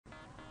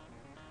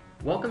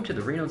Welcome to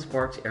the Reno and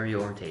Sparks area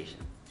orientation.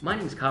 My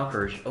name is Kyle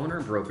Krch, owner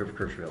and broker of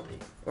Krch Realty.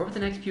 Over the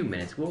next few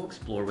minutes, we'll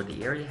explore what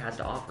the area has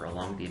to offer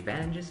along with the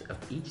advantages of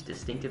each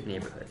distinctive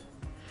neighborhood.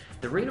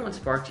 The Reno and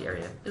Sparks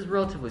area is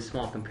relatively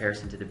small in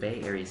comparison to the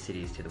Bay Area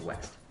cities to the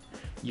west.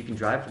 You can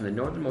drive from the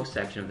northernmost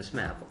section of this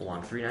map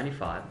along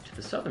 395 to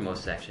the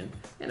southernmost section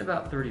in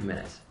about 30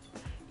 minutes.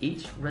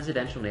 Each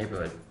residential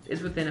neighborhood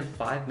is within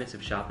 5 minutes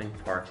of shopping,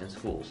 parks, and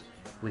schools,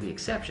 with the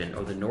exception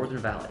of the northern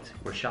valleys,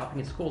 where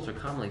shopping and schools are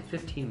commonly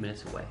 15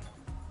 minutes away.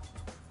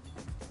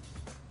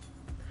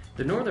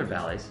 The northern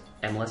valleys,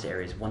 MLS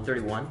areas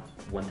 131,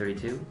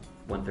 132,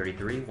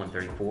 133,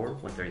 134,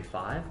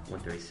 135,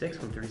 136,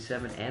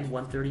 137, and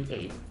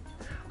 138,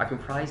 are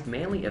comprised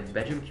mainly of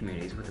bedroom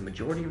communities, with the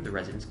majority of the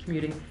residents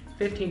commuting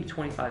 15 to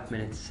 25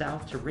 minutes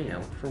south to Reno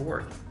for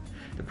work.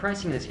 The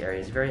pricing in this area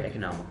is very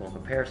economical in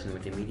comparison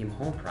with the median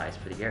home price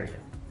for the area.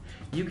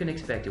 You can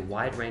expect a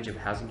wide range of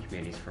housing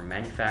communities, from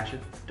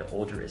manufactured to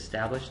older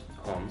established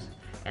homes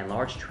and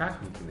large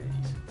tract home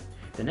communities.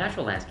 The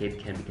natural landscape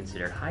can be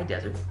considered high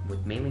desert,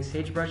 with mainly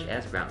sagebrush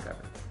as ground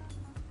cover.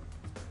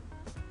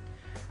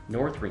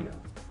 North Reno,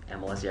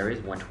 MLS areas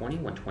 120,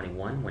 121,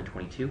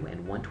 122, and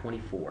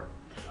 124,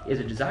 is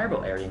a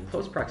desirable area in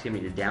close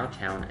proximity to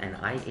downtown and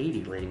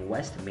I-80 leading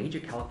west to major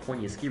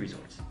California ski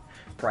resorts.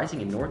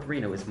 Pricing in North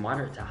Reno is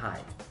moderate to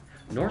high.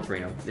 North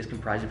Reno is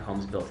comprised of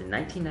homes built in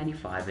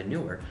 1995 and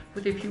newer,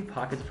 with a few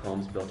pockets of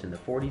homes built in the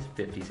 40s,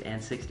 50s,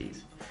 and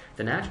 60s.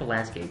 The natural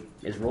landscape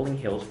is rolling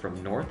hills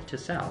from north to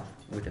south,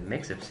 with a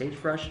mix of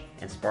sagebrush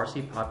and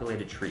sparsely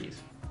populated trees.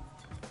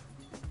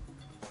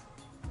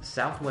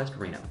 Southwest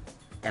Reno,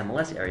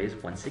 MLS areas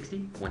 160,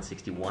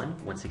 161,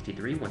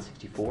 163,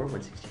 164,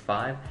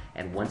 165,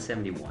 and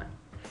 171,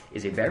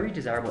 is a very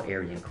desirable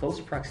area in close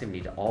proximity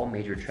to all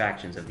major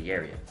attractions of the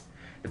area.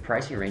 The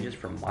pricing ranges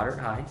from moderate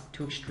high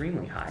to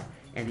extremely high,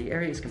 and the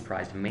area is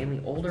comprised of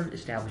mainly older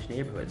established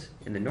neighborhoods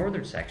in the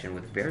northern section,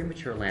 with very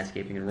mature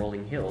landscaping and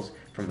rolling hills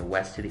from the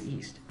west to the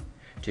east,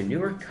 to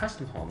newer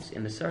custom homes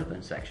in the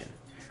southern section,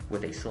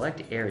 with a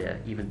select area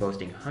even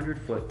boasting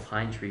 100-foot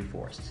pine tree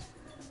forests.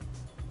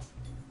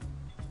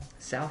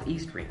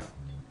 Southeast Reno,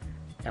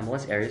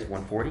 MLS areas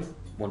 140,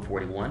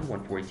 141,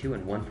 142,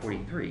 and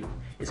 143,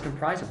 is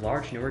comprised of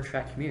large newer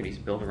tract communities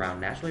built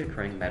around naturally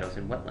occurring meadows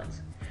and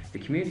wetlands. The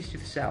communities to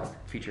the south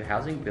feature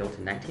housing built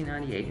in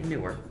 1998 and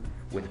newer,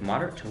 with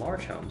moderate to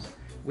large homes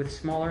with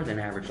smaller than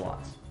average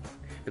lots.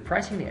 The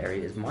pricing in the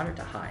area is moderate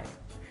to high.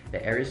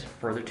 The areas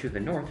further to the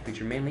north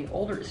feature mainly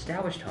older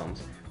established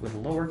homes with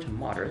lower to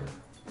moderate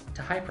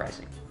to high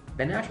pricing.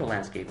 The natural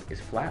landscape is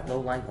flat,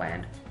 low-lying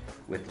land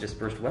with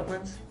dispersed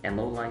wetlands and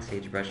low-lying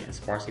sagebrush and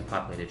sparsely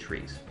populated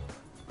trees.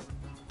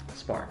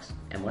 Sparks,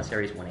 MLS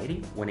areas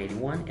 180,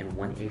 181, and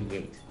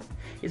 188,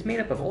 is made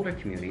up of older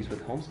communities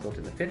with homes built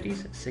in the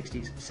 50s,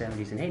 60s,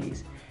 70s, and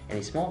 80s, and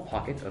a small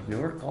pocket of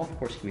newer golf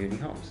course community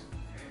homes.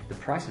 The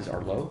prices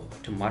are low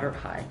to moderate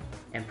high,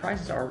 and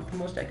prices are the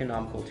most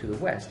economical to the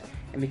west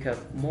and become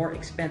more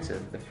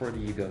expensive the further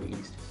you go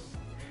east.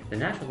 The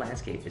natural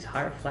landscape is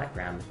higher flat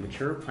ground with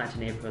mature planted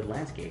neighborhood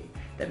landscape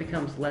that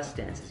becomes less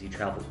dense as you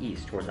travel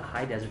east towards the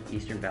high desert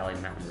Eastern Valley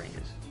mountain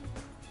ranges.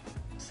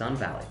 Sun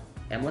Valley,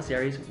 MLS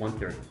areas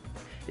 130,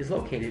 is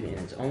located in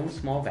its own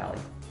small valley,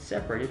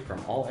 separated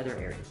from all other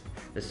areas.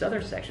 The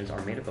southern sections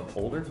are made up of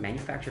older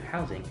manufactured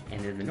housing,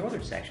 and in the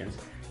northern sections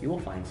you will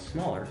find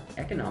smaller,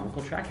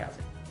 economical tract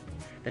housing.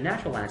 The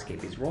natural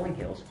landscape is rolling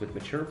hills with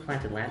mature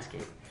planted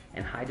landscape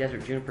and high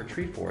desert juniper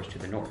tree forest to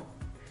the north.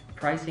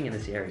 Pricing in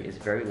this area is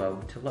very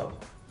low to low.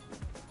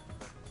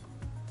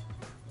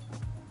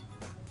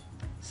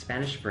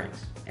 Spanish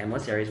Springs,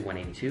 MLS areas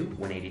 182,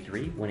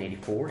 183,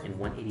 184, and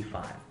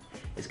 185,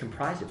 is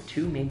comprised of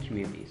two main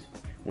communities: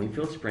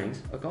 Wingfield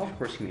Springs, a golf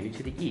course community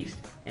to the east,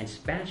 and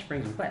Spanish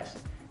Springs West,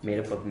 made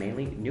up of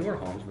mainly newer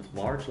homes with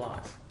large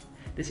lots.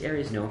 This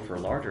area is known for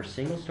larger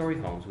single-story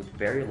homes with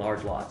very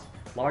large lots,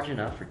 large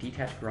enough for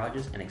detached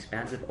garages and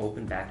expansive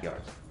open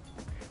backyards.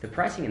 The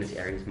pricing in this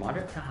area is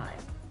moderate to high.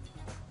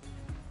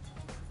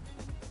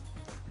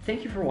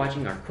 Thank you for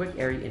watching our quick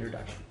area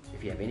introduction.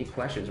 If you have any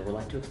questions or would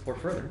like to explore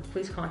further,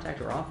 please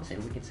contact our office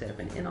and we can set up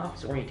an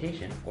in-office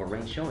orientation or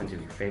arrange showings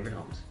of your favorite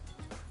homes.